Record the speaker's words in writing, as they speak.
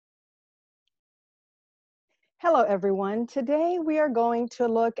Hello, everyone. Today we are going to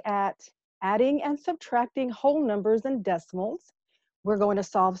look at adding and subtracting whole numbers and decimals. We're going to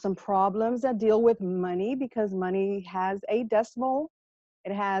solve some problems that deal with money because money has a decimal.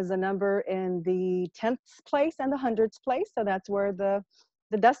 It has a number in the tenths place and the hundredths place. So that's where the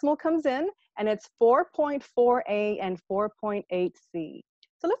decimal comes in, and it's 4.4a and 4.8c.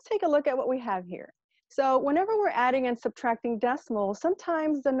 So let's take a look at what we have here. So whenever we're adding and subtracting decimals,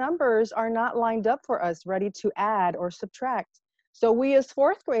 sometimes the numbers are not lined up for us, ready to add or subtract. So we as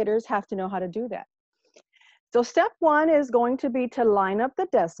fourth graders have to know how to do that. So step one is going to be to line up the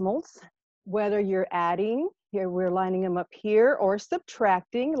decimals, whether you're adding, here we're lining them up here, or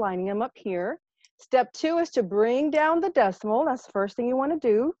subtracting, lining them up here. Step two is to bring down the decimal. That's the first thing you want to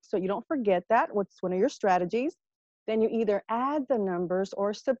do, so you don't forget that. What's one of your strategies? Then you either add the numbers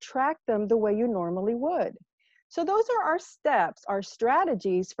or subtract them the way you normally would. So those are our steps, our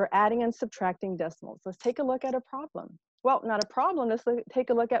strategies for adding and subtracting decimals. Let's take a look at a problem. Well, not a problem, let's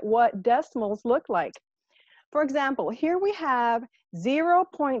take a look at what decimals look like. For example, here we have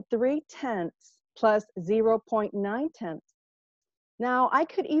 0.3 tenths plus 0.9 tenths. Now, I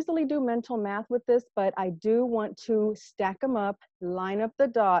could easily do mental math with this, but I do want to stack them up, line up the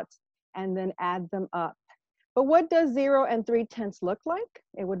dots, and then add them up. But what does 0 and 3 tenths look like?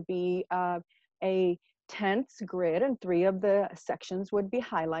 It would be a tenths grid, and 3 of the sections would be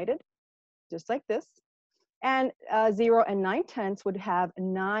highlighted, just like this. And 0 and 9 tenths would have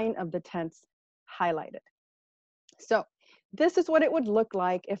 9 of the tenths highlighted. So this is what it would look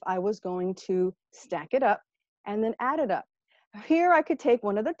like if I was going to stack it up and then add it up. Here I could take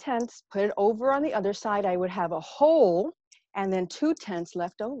one of the tenths, put it over on the other side. I would have a whole and then 2 tenths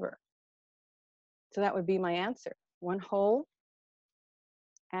left over. So that would be my answer, 1 whole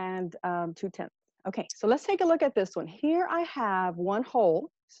and 2 tenths. Okay, so let's take a look at this one. Here I have 1 whole.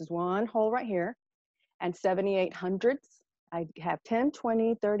 This is 1 whole right here, and 78 hundredths. I have 10,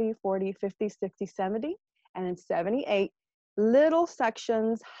 20, 30, 40, 50, 60, 70, and then 78 little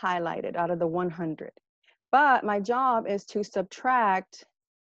sections highlighted out of the 100. But my job is to subtract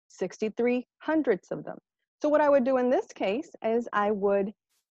 63 hundredths of them. So what I would do in this case is I would,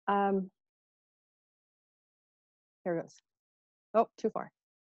 here it goes. Oh, too far.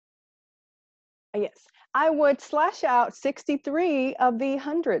 Yes, I would slash out 63 of the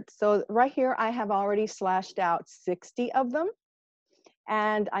hundreds. So right here, I have already slashed out 60 of them.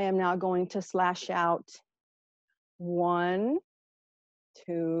 And I am now going to slash out 1,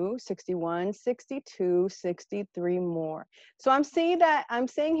 2, 61, 62, 63 more. So I'm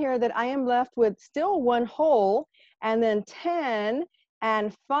saying here that I am left with still 1 whole and then 10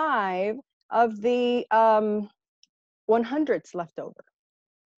 and 5 of the 100ths left over.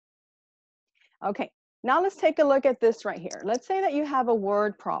 Okay, now let's take a look at this right here. Let's say that you have a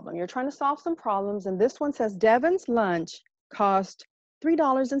word problem. You're trying to solve some problems, and this one says Devon's lunch cost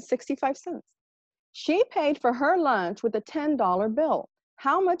 $3.65. She paid for her lunch with a $10 bill.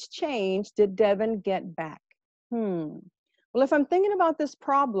 How much change did Devon get back? Well, if I'm thinking about this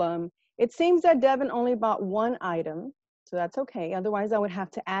problem, it seems that Devon only bought 1 item, so that's okay. Otherwise, I would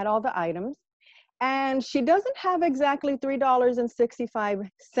have to add all the items. And she doesn't have exactly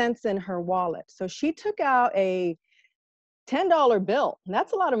 $3.65 in her wallet. So she took out a $10 bill.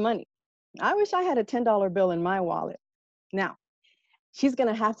 That's a lot of money. I wish I had a $10 bill in my wallet. Now, she's going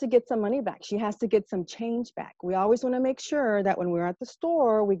to have to get some money back. She has to get some change back. We always want to make sure that when we're at the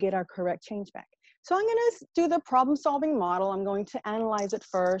store, we get our correct change back. So I'm going to do the problem-solving model. I'm going to analyze it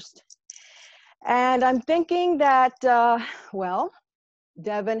first. And I'm thinking that, well,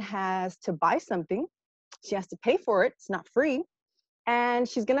 Devon has to buy something. She has to pay for it. It's not free. And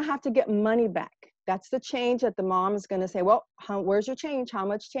she's going to have to get money back. That's the change that the mom is going to say, well, where's your change? How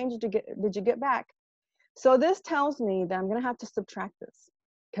much change did you get back? So this tells me that I'm going to have to subtract this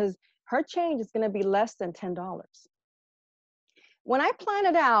because her change is going to be less than $10. When I plan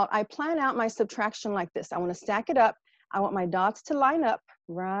it out, I plan out my subtraction like this. I want to stack it up. I want my dots to line up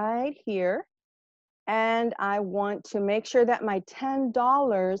right here. And I want to make sure that my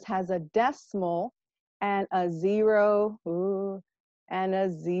 $10 has a decimal and a 0, and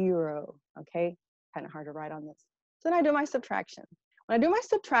a 0, okay? Kind of hard to write on this. So then I do my subtraction. When I do my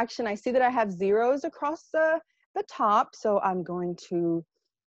subtraction, I see that I have zeros across the top, so I'm going to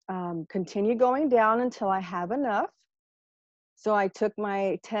continue going down until I have enough. So I took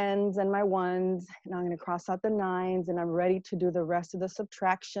my 10s and my 1s, and I'm going to cross out the 9s, and I'm ready to do the rest of the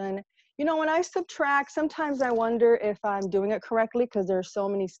subtraction. You know, when I subtract, sometimes I wonder if I'm doing it correctly because there are so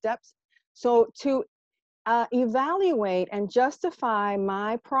many steps. So to evaluate and justify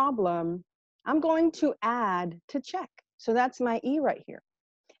my problem, I'm going to add to check. So that's my E right here.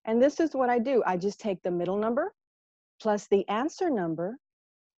 And this is what I do. I just take the middle number plus the answer number,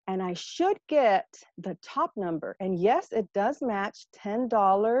 and I should get the top number. And yes, it does match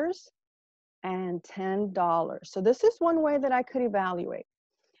 $10 and $10. So this is one way that I could evaluate.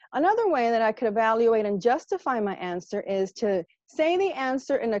 Another way that I could evaluate and justify my answer is to say the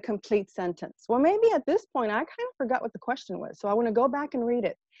answer in a complete sentence. Well, maybe at this point, I kind of forgot what the question was. So I want to go back and read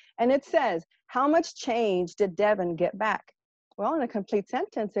it. And it says, how much change did Devin get back? Well, in a complete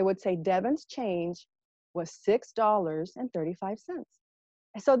sentence, it would say Devin's change was $6.35.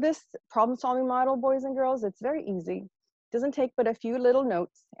 So this problem solving model, boys and girls, it's very easy. It doesn't take but a few little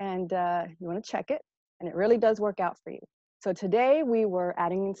notes, and you want to check it, and it really does work out for you. So today we were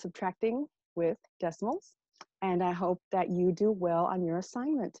adding and subtracting with decimals, and I hope that you do well on your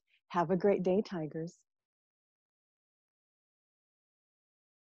assignment. Have a great day, Tigers.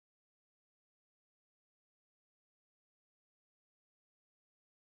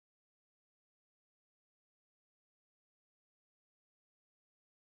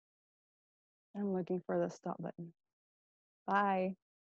 I'm looking for the stop button. Bye.